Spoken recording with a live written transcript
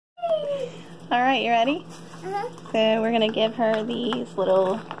Alright, you ready? So we're going to give her these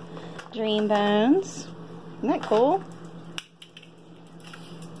little dream bones. Isn't that cool?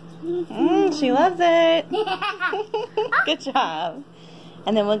 She loves it. Good job.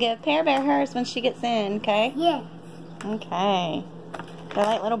 And then we'll give Pear Bear hers when she gets in, okay? Yeah. Okay. They're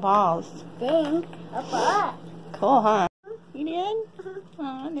like little balls. Thanks. Cool, huh? You did?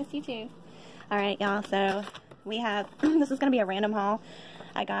 Aw, I miss you too. Alright, y'all, so we have, this is going to be a random haul.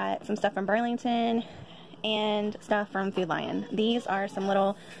 I got some stuff from Burlington and stuff from Food Lion. These are some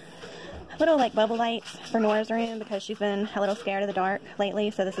little like bubble lights for Nora's room because she's been a little scared of the dark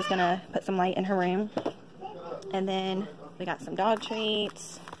lately, so this is going to put some light in her room. And then we got some dog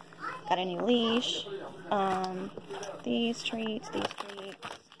treats, got a new leash, these treats,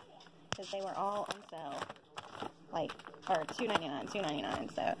 because they were all on sale, like, or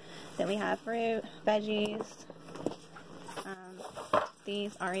 $2.99, so then we have fruit, veggies,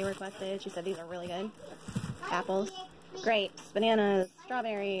 these Ari requested, she said these are really good, apples, grapes, bananas,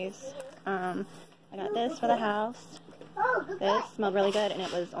 strawberries, I got this for the house, this smelled really good, and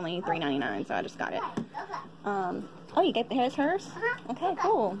it was only $3.99, so I just got it. Oh, you gave hers? Okay,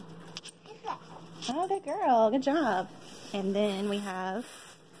 cool. Oh, good girl, good job. And then we have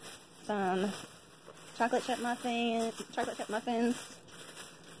some chocolate chip muffins,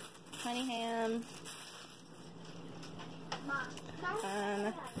 honey ham,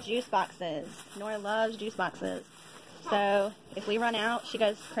 juice boxes. Nora loves juice boxes. So if we run out, she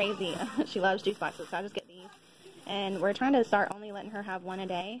goes crazy. She loves juice boxes, so I just get these. And we're trying to start only letting her have one a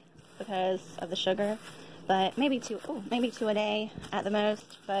day because of the sugar. But maybe two a day at the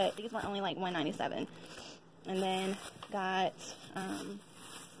most. But these were only like $1.97. And then got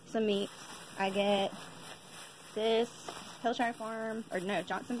some meat. I get this Hillshire Farm, or no,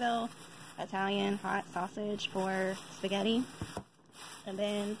 Johnsonville Italian hot sausage for spaghetti. And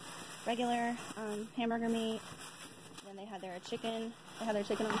then regular hamburger meat. Then they had their chicken. They had their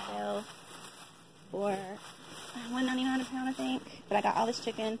chicken on sale for $1.99 a pound, I think. But I got all this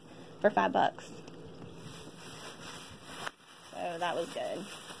chicken for $5. So that was good.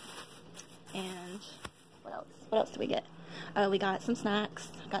 And what else? What else did we get? Oh, we got some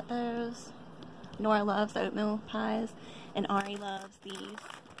snacks. Got those. Nora loves oatmeal pies, and Ari loves these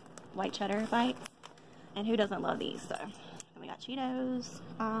white cheddar bites. And who doesn't love these? So and we got Cheetos.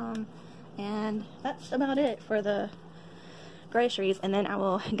 And that's about it for the groceries. And then I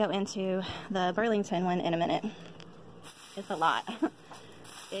will go into the Burlington one in a minute. It's a lot.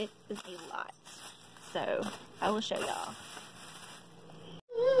 It is a lot. So I will show y'all.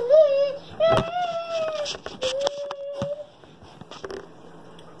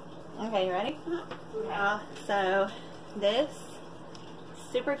 Okay, you ready? So this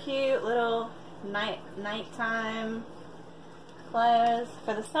super cute little nighttime clothes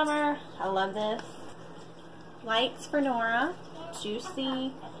for the summer. I love this. Lights for Nora.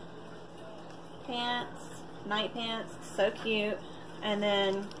 Juicy pants, night pants, so cute. And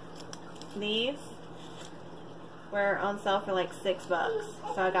then these were on sale for like $6,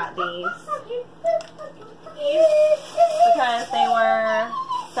 so I got these because they were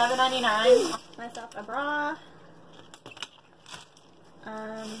 $7.99. Myself a bra,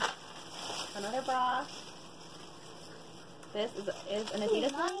 another bra. This is an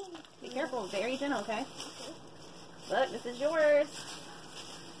Adidas one. Be careful, very gentle, okay? Look, this is yours.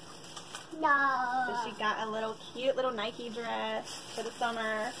 No. So she got a little cute little Nike dress for the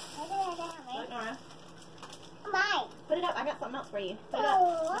summer. Look, Nora. Mine. Put it up. I got something else for you. Put it up.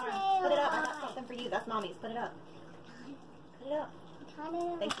 Nora, put it up. I got something for you. That's Mommy's. Put it up. Put it up.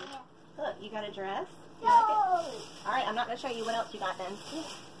 Thank you. Look, you got a dress. You like it? Alright, I'm not going to show you what else you got then.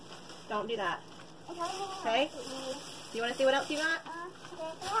 Don't do that. Okay? Do you want to see what else you got?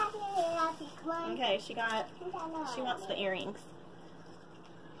 Okay, she wants the earrings.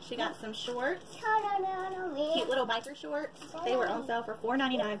 She got some shorts. Cute little biker shorts. They were on sale for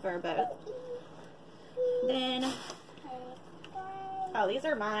 $4.99 for both. Then, oh, these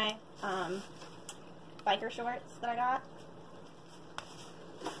are my biker shorts that I got.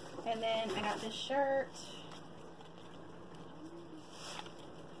 And then I got this shirt.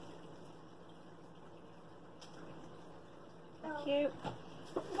 Cute.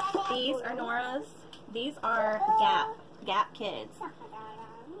 These are Nora's. These are Gap Kids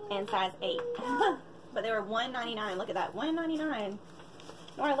in size 8. But they were $1.99. Look at that, $1.99.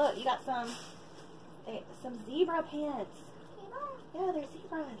 Nora, look, you got some zebra pants. Yeah, they're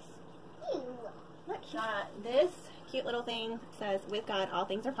zebras. Look, this cute little thing says, "With God, all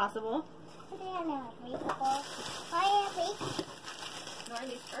things are possible." Nora, these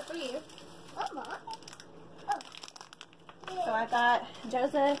are for you. So I got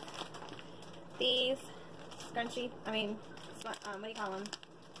Joseph these scrunchy, what do you call them?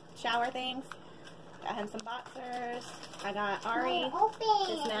 Shower things. Got him some boxers. I got Ari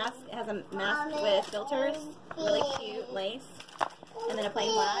this mask. It has a mask with filters, really cute lace, and then a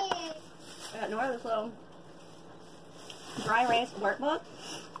plain black. I got Nora this little dry erase workbook.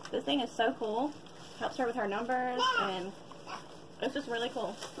 This thing is so cool. Helps her with her numbers, and it's just really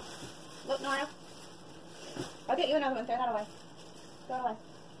cool. Look, Nora. I'll get you another one. Throw that away. Throw it away.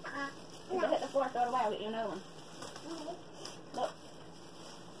 If it hit the floor, throw it away. I'll get you another one. Look.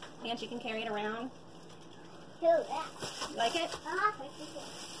 And she can carry it around. You like it?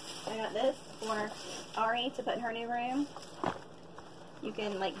 I got this for Ari to put in her new room. You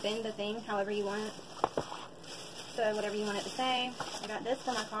can like bend the thing however you want it. So whatever you want it to say. I got this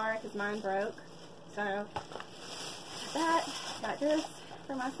for my car because mine broke. So that. Got this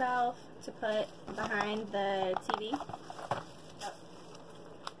for myself to put behind the TV.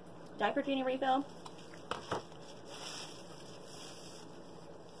 Diaper genie refill.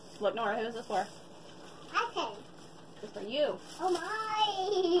 Look, Nora, who is this for? It's for you. Oh,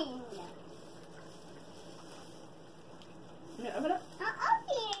 mine. You gonna open it?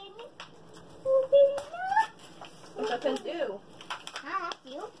 Open. What's up, do? Hi, that's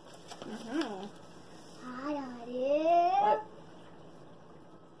you. Mm-hmm. Hi, Daddy. What?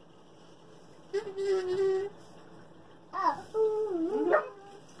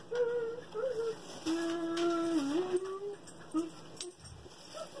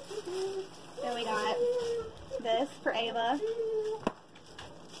 Then we got this for Ava.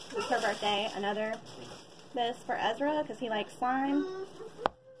 It's her birthday. Another this for Ezra because he likes slime.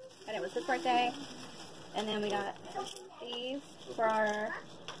 And it was his birthday. And then we got these for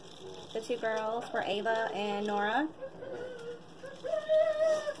the two girls, for Ava and Nora.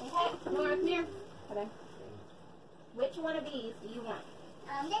 Okay, Nora, come here. Okay. Which one of these do you want?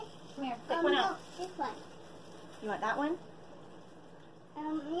 This. Come here, pick one out. This one. You want that one?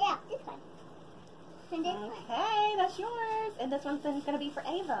 Yeah, this one. And this one. Okay, that's yours. And this one's then going to be for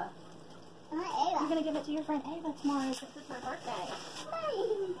Ava. Ava. You're going to give it to your friend Ava tomorrow since it's her birthday.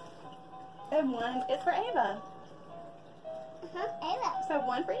 Mine. And one is for Ava. Ava. So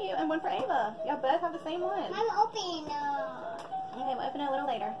one for you and one for Ava. Y'all both have the same one. Mine open. Okay, we'll open it a little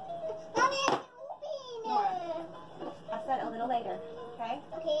later. Mommy, open. I said a little later. Okay?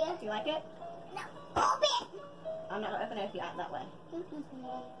 Okay. Do you like it? No. Open. I'm not going to open it if you act that way.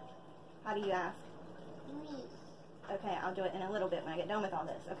 How do you ask? Please. Okay, I'll do it in a little bit when I get done with all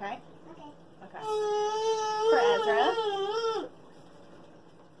this, okay? Okay. Okay. For Ezra.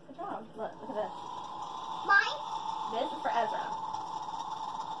 Good job. Look at this. Mine? This is for Ezra.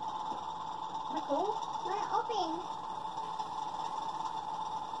 Isn't that cool? Mine open.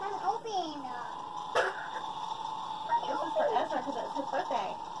 Mine open. This is for Ezra because it's his birthday.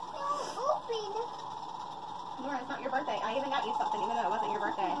 No, open. Nora, it's not your birthday. I even got you something even though it wasn't your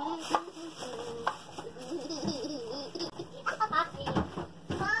birthday.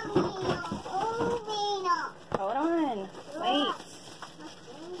 Hold on. Wait.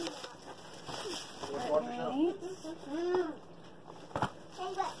 Wait.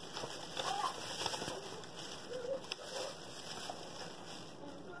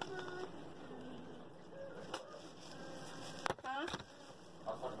 Huh?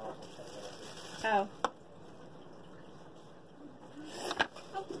 Oh.